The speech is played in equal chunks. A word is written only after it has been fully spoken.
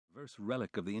perverse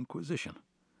relic of the Inquisition,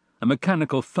 a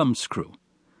mechanical thumbscrew,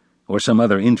 or some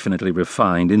other infinitely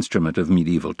refined instrument of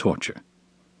medieval torture.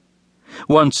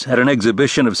 Once, at an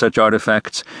exhibition of such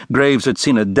artifacts, Graves had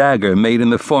seen a dagger made in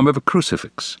the form of a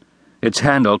crucifix, its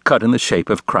handle cut in the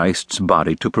shape of Christ's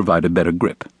body to provide a better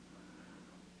grip.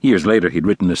 Years later he'd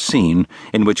written a scene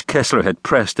in which Kessler had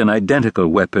pressed an identical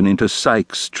weapon into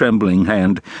Sykes' trembling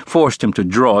hand, forced him to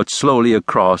draw it slowly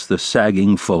across the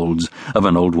sagging folds of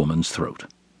an old woman's throat.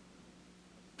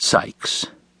 Sykes,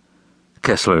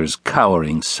 Kessler's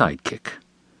cowering sidekick,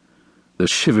 the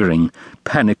shivering,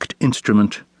 panicked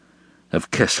instrument of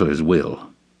Kessler's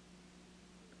will.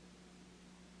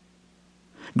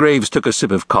 Graves took a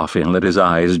sip of coffee and let his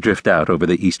eyes drift out over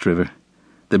the East River,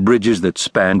 the bridges that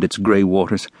spanned its grey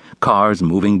waters, cars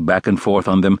moving back and forth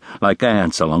on them like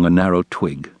ants along a narrow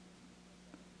twig.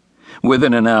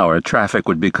 Within an hour, traffic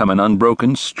would become an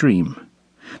unbroken stream,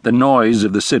 the noise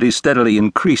of the city steadily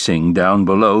increasing down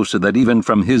below so that even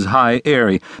from his high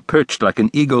eyrie, perched like an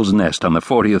eagle's nest on the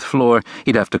 40th floor,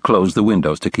 he'd have to close the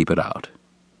windows to keep it out.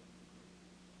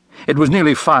 It was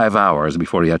nearly 5 hours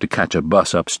before he had to catch a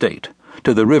bus upstate,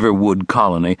 to the Riverwood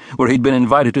colony where he'd been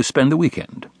invited to spend the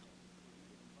weekend.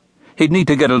 He'd need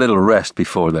to get a little rest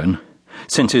before then,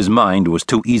 since his mind was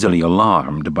too easily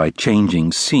alarmed by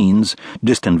changing scenes,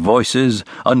 distant voices,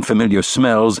 unfamiliar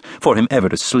smells, for him ever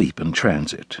to sleep in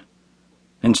transit.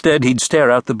 Instead, he'd stare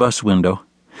out the bus window,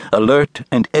 alert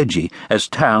and edgy as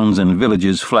towns and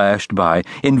villages flashed by,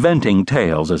 inventing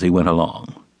tales as he went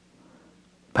along.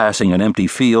 Passing an empty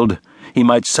field, he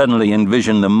might suddenly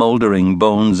envision the mouldering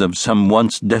bones of some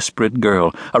once desperate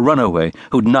girl, a runaway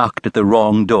who'd knocked at the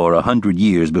wrong door 100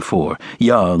 years before,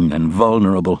 young and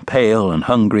vulnerable, pale and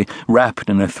hungry, wrapped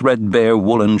in a threadbare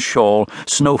woolen shawl,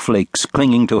 snowflakes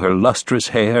clinging to her lustrous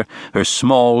hair, her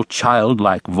small,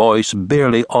 childlike voice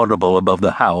barely audible above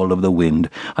the howl of the wind.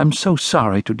 "I'm so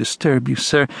sorry to disturb you,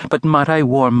 sir, but might I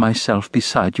warm myself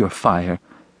beside your fire?"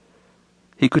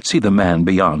 He could see the man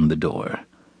beyond the door.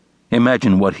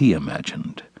 Imagine what he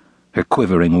imagined. Her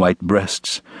quivering white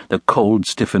breasts, the cold,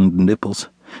 stiffened nipples.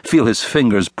 Feel his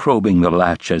fingers probing the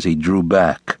latch as he drew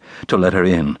back to let her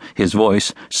in, his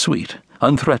voice sweet,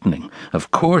 unthreatening.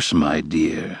 "Of course, my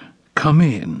dear. Come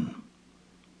in."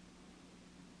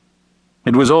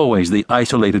 It was always the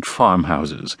isolated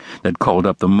farmhouses that called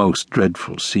up the most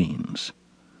dreadful scenes.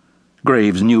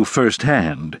 Graves knew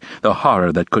firsthand the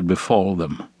horror that could befall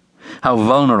them, how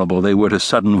vulnerable they were to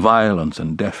sudden violence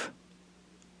and death.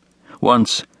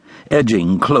 Once,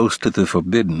 edging close to the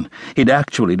forbidden, he'd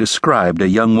actually described a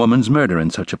young woman's murder in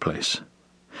such a place.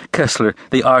 Kessler,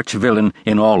 the arch-villain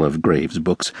in all of Graves'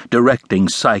 books, directing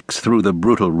Sykes through the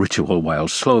brutal ritual while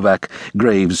Slovak,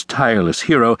 Graves' tireless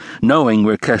hero, knowing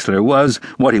where Kessler was,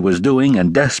 what he was doing,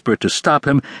 and desperate to stop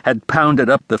him, had pounded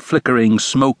up the flickering,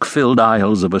 smoke-filled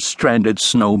aisles of a stranded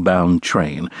snowbound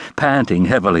train, panting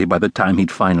heavily by the time he'd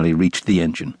finally reached the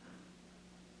engine.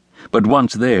 But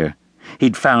once there,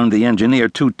 he'd found the engineer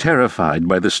too terrified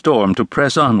by the storm to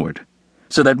press onward,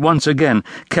 so that once again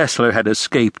Kessler had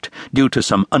escaped due to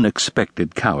some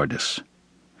unexpected cowardice.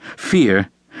 Fear,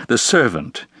 the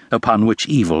servant upon which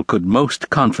evil could most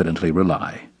confidently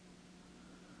rely.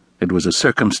 It was a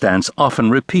circumstance often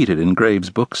repeated in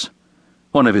Graves' books,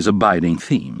 one of his abiding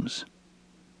themes.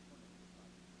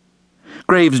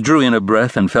 Graves drew in a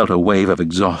breath and felt a wave of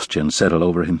exhaustion settle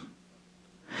over him.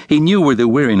 He knew where the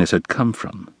weariness had come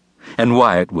from, and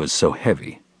why it was so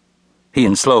heavy. He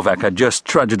and Slovak had just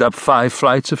trudged up 5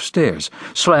 flights of stairs,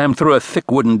 slammed through a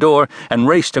thick wooden door, and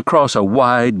raced across a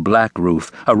wide black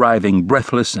roof, arriving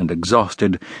breathless and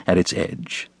exhausted at its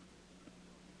edge.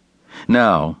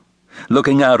 Now,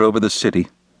 looking out over the city,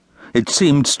 it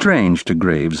seemed strange to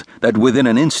Graves that within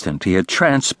an instant he had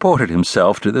transported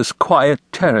himself to this quiet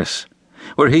terrace,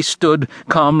 where he stood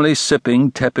calmly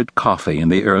sipping tepid coffee in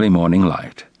the early morning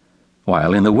light,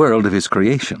 while in the world of his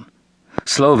creation,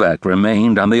 Slovak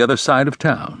remained on the other side of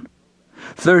town,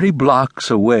 30 blocks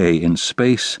away in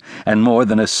space and more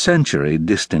than a century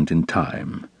distant in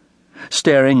time,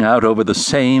 staring out over the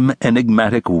same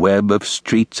enigmatic web of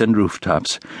streets and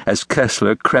rooftops as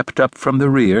Kessler crept up from the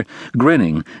rear,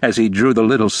 grinning as he drew the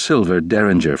little silver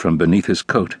derringer from beneath his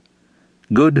coat.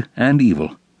 Good and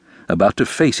evil, about to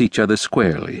face each other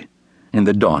squarely in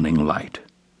the dawning light.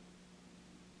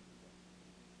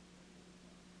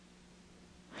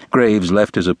 Graves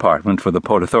left his apartment for the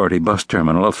Port Authority bus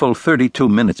terminal a full 32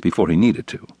 minutes before he needed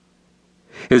to.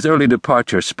 His early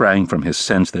departure sprang from his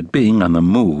sense that being on the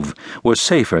move was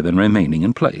safer than remaining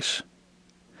in place.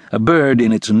 A bird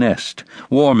in its nest,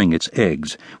 warming its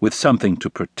eggs, with something to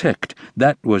protect,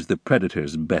 that was the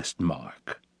predator's best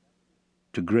mark.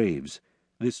 To Graves,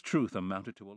 this truth amounted to a